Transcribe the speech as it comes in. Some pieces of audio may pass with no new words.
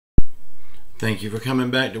Thank you for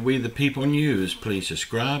coming back to We the People News. Please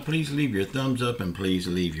subscribe, please leave your thumbs up, and please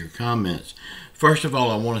leave your comments. First of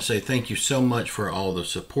all, I want to say thank you so much for all the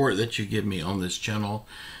support that you give me on this channel.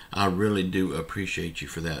 I really do appreciate you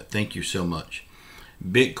for that. Thank you so much.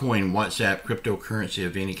 Bitcoin, WhatsApp, cryptocurrency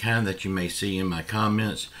of any kind that you may see in my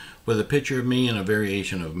comments with a picture of me and a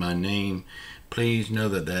variation of my name, please know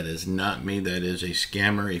that that is not me. That is a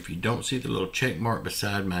scammer. If you don't see the little check mark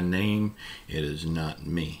beside my name, it is not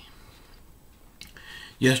me.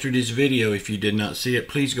 Yesterday's video, if you did not see it,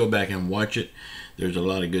 please go back and watch it. There's a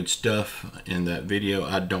lot of good stuff in that video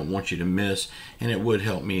I don't want you to miss, and it would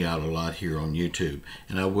help me out a lot here on YouTube.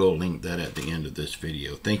 And I will link that at the end of this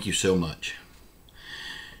video. Thank you so much.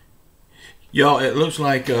 Y'all, it looks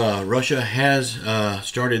like Russia has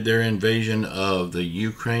started their invasion of the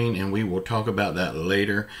Ukraine, and we will talk about that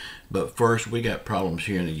later. But first, we got problems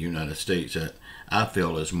here in the United States that I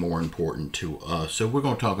feel is more important to us. So we're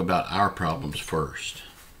going to talk about our problems first.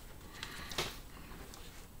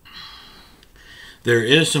 There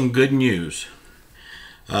is some good news.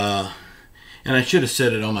 And I should have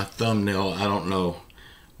said it on my thumbnail. I don't know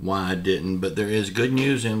why I didn't, but there is good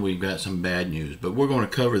news and we've got some bad news. But we're going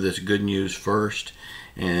to cover this good news first,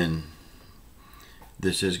 and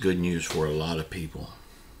this is good news for a lot of people.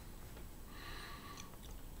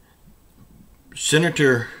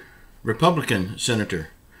 Republican Senator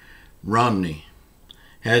Romney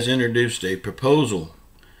has introduced a proposal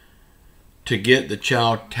to get the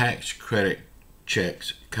child tax credit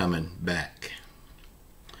checks coming back.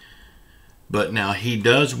 But now he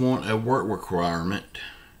does want a work requirement,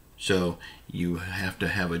 so you have to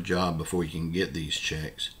have a job before you can get these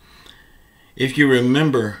checks. If you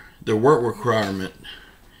remember, the work requirement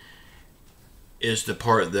is the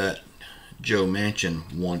part that Joe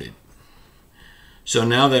Manchin wanted. So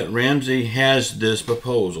now that Ramsey has this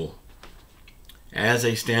proposal as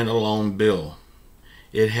a standalone bill,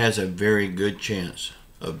 it has a very good chance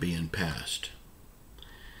of being passed.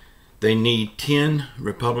 They need 10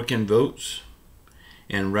 Republican votes,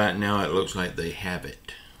 and right now it looks like they have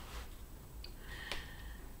it.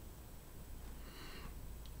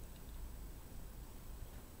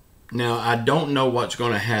 Now, I don't know what's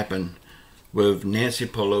going to happen with Nancy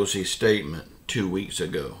Pelosi's statement 2 weeks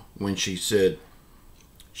ago when she said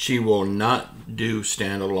she will not do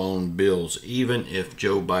standalone bills even if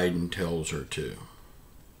Joe Biden tells her to.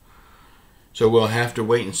 So we'll have to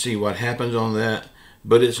wait and see what happens on that.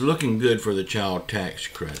 But it's looking good for the child tax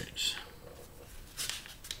credits.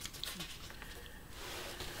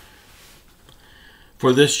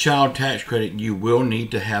 For this child tax credit, you will need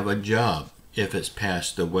to have a job if it's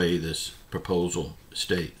passed the way this proposal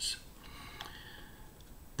states.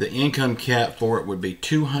 The income cap for it would be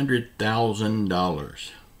 $200,000.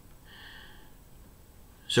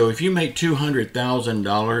 So if you make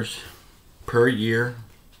 $200,000 per year,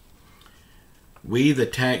 we the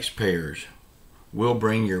taxpayers will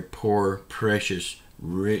bring your poor, precious,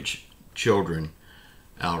 rich children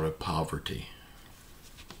out of poverty.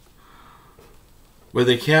 With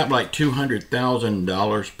a cap like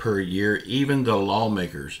 $200,000 per year, even the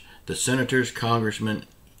lawmakers, the senators, congressmen,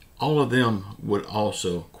 all of them would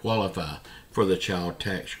also qualify for the child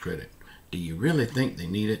tax credit. Do you really think they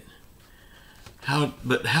need it?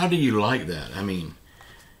 But how do you like that? I mean,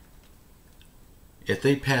 if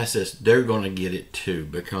they pass this, they're going to get it too,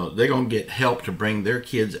 because they're going to get help to bring their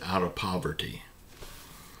kids out of poverty.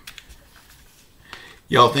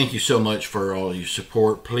 Y'all, thank you so much for all your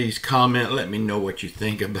support. Please comment. Let me know what you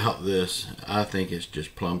think about this. I think it's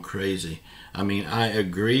just plumb crazy. I mean, I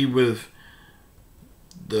agree with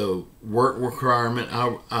the work requirement.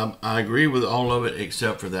 I agree with all of it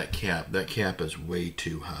except for that cap. That cap is way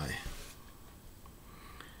too high.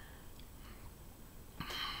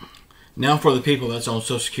 Now for the people that's on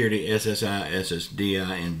Social Security, SSI,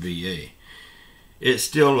 SSDI, and VA. It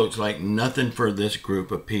still looks like nothing for this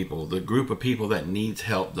group of people. The group of people that needs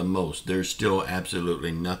help the most. There's still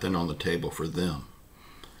absolutely nothing on the table for them.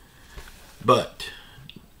 But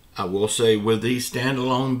I will say with these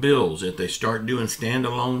standalone bills, if they start doing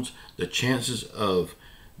standalones, the chances of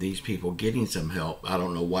these people getting some help, I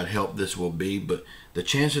don't know what help this will be, but the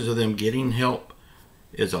chances of them getting help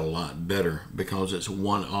is a lot better because it's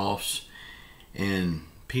one-offs and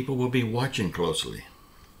people will be watching closely.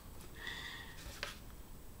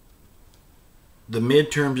 The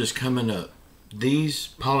midterms is coming up. These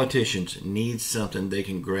politicians need something they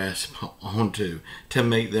can grasp onto to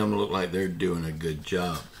make them look like they're doing a good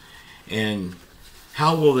job. And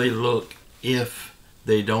how will they look if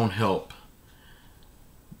they don't help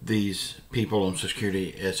these people on Social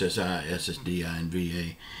Security, SSI, SSDI, and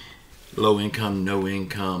VA, low income, no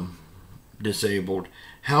income, disabled?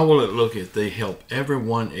 How will it look if they help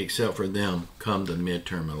everyone except for them come the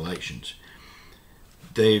midterm elections?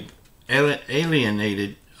 They've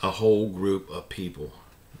alienated a whole group of people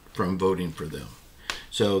from voting for them.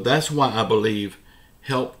 So that's why I believe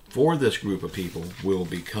help for this group of people will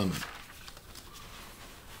be coming.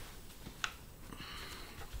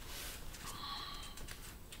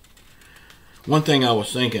 One thing I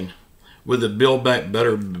was thinking, with the Build Back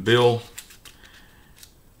Better bill,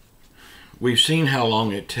 we've seen how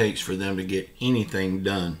long it takes for them to get anything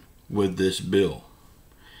done with this bill.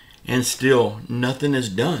 And still, nothing is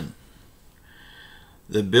done.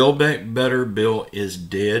 The Build Back Better bill is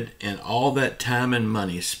dead, and all that time and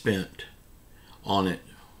money spent on it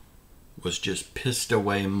was just pissed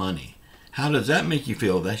away money. How does that make you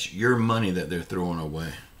feel? That's your money that they're throwing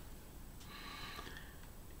away.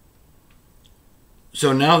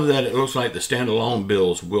 So now that it looks like the standalone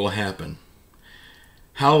bills will happen,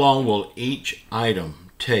 how long will each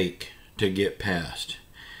item take to get passed?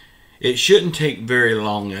 It shouldn't take very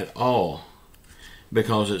long at all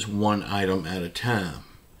because it's one item at a time.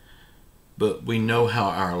 But we know how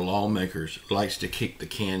our lawmakers likes to kick the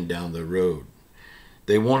can down the road.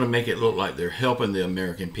 They want to make it look like they're helping the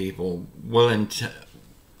American people. Well,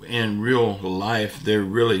 in real life, they're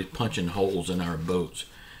really punching holes in our boats,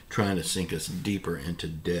 trying to sink us deeper into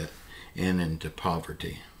debt and into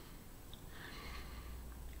poverty.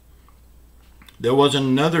 There was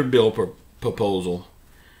another bill proposal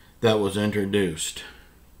that was introduced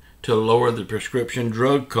to lower the prescription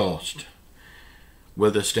drug cost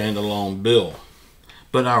with a standalone bill.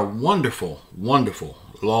 But our wonderful, wonderful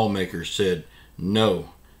lawmakers said no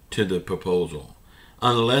to the proposal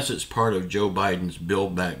unless it's part of Joe Biden's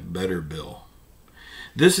Build Back Better bill.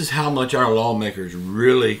 This is how much our lawmakers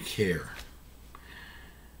really care.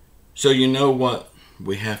 So you know what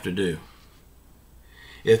we have to do.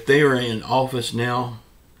 If they are in office now,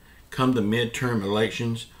 come the midterm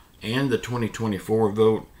elections and the 2024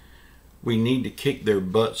 vote, we need to kick their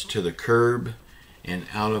butts to the curb and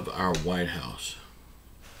out of our White House.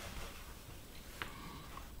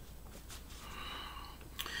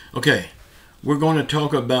 Okay, we're going to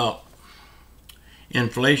talk about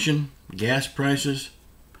inflation, gas prices,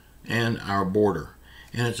 and our border.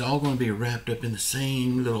 And it's all going to be wrapped up in the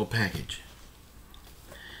same little package.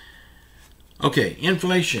 Okay,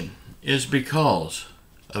 inflation is because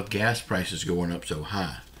of gas prices going up so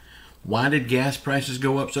high. Why did gas prices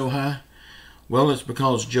go up so high? Well, it's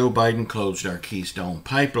because Joe Biden closed our Keystone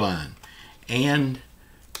pipeline and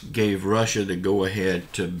gave Russia the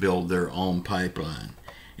go-ahead to build their own pipeline.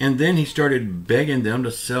 And then he started begging them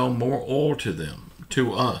to sell more oil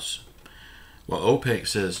to us. Well, OPEC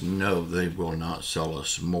says no, they will not sell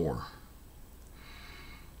us more.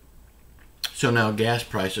 So now gas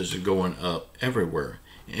prices are going up everywhere.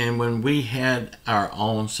 And when we had our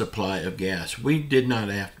own supply of gas, we did not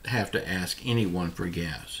have to ask anyone for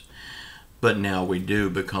gas. But now we do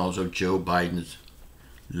because of Joe Biden's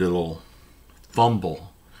little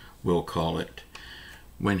fumble, we'll call it,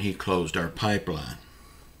 when he closed our pipeline.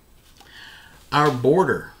 Our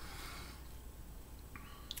border.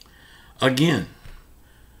 Again,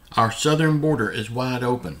 our southern border is wide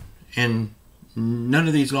open, and none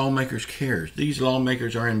of these lawmakers cares. These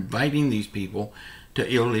lawmakers are inviting these people to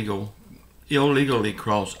illegally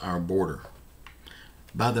cross our border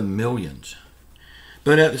by the millions.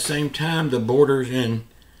 But at the same time, the borders in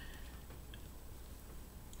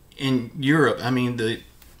Europe, I mean the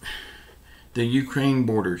Ukraine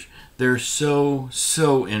borders, they're so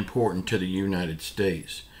important to the United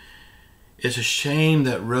States. It's a shame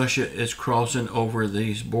that Russia is crossing over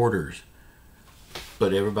these borders,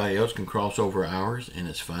 but everybody else can cross over ours and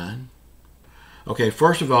it's fine. Okay,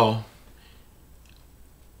 first of all,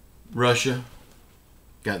 Russia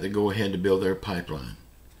got the go-ahead to build their pipeline,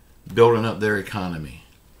 building up their economy,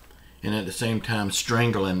 and at the same time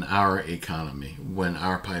strangling our economy when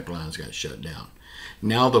our pipelines got shut down.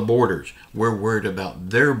 Now the borders, we're worried about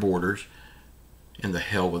their borders, and the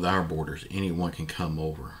hell with our borders. Anyone can come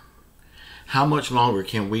over. How much longer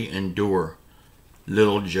can we endure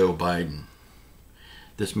little Joe Biden?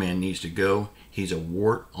 This man needs to go. He's a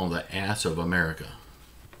wart on the ass of America.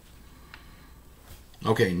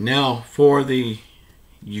 Okay, now for the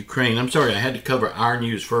Ukraine. I'm sorry, I had to cover our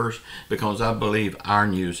news first because I believe our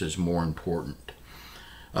news is more important.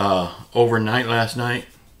 Overnight last night,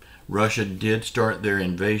 Russia did start their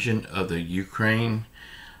invasion of the Ukraine.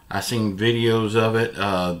 I seen videos of it.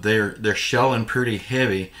 They're shelling pretty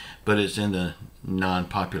heavy, but it's in the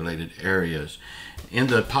non-populated areas. In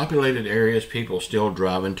the populated areas, people still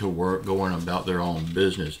driving to work, going about their own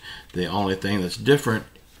business. The only thing that's different,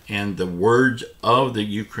 in the words of the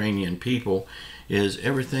Ukrainian people, is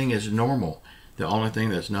everything is normal. The only thing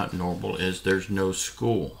that's not normal is there's no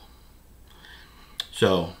school.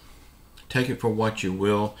 So take it for what you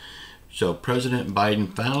will. So President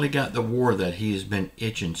Biden finally got the war that he has been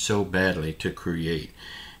itching so badly to create.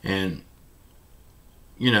 And,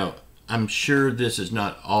 you know, I'm sure this is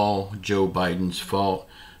not all Joe Biden's fault,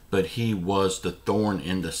 but he was the thorn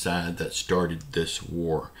in the side that started this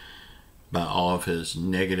war by all of his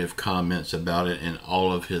negative comments about it and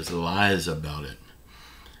all of his lies about it.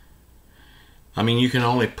 I mean, you can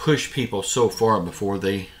only push people so far before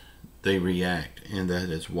they react, and that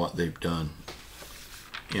is what they've done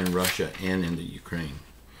in Russia and in the Ukraine.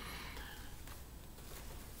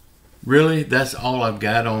 Really, that's all I've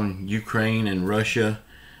got on Ukraine and Russia,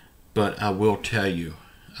 but I will tell you,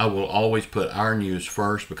 I will always put our news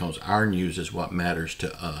first because our news is what matters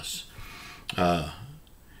to us.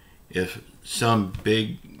 If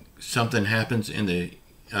something happens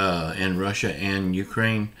in Russia and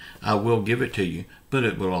Ukraine, I will give it to you, but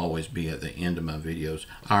it will always be at the end of my videos.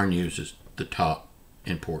 Our news is the top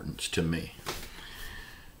importance to me.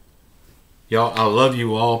 Y'all, I love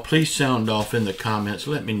you all. Please sound off in the comments.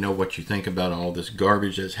 Let me know what you think about all this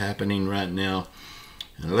garbage that's happening right now.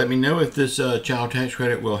 And let me know if this child tax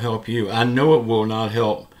credit will help you. I know it will not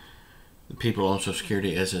help the people on Social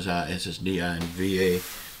Security, SSI, SSDI, and VA,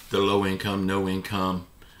 the low income, no income,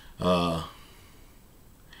 the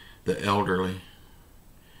elderly,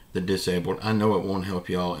 the disabled. I know it won't help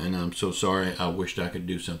y'all, and I'm so sorry. I wished I could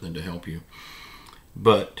do something to help you.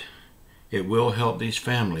 But it will help these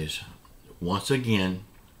families. Once again,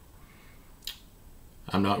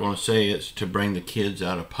 I'm not going to say it's to bring the kids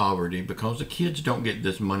out of poverty, because the kids don't get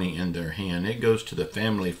this money in their hand. It goes to the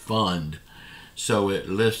family fund, so it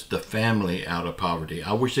lifts the family out of poverty.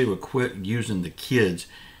 I wish they would quit using the kids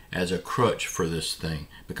as a crutch for this thing,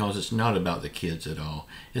 because it's not about the kids at all.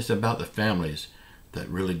 It's about the families that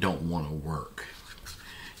really don't want to work.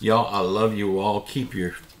 Y'all, I love you all. Keep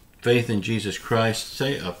your faith in Jesus Christ.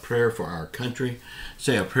 Say a prayer for our country.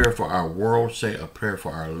 Say a prayer for our world. Say a prayer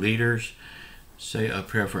for our leaders. Say a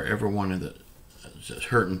prayer for everyone that's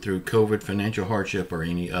hurting through COVID, financial hardship, or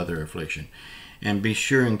any other affliction. And be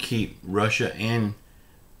sure and keep Russia and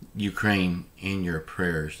Ukraine in your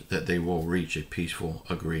prayers, that they will reach a peaceful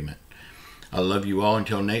agreement. I love you all.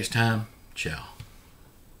 Until next time, ciao.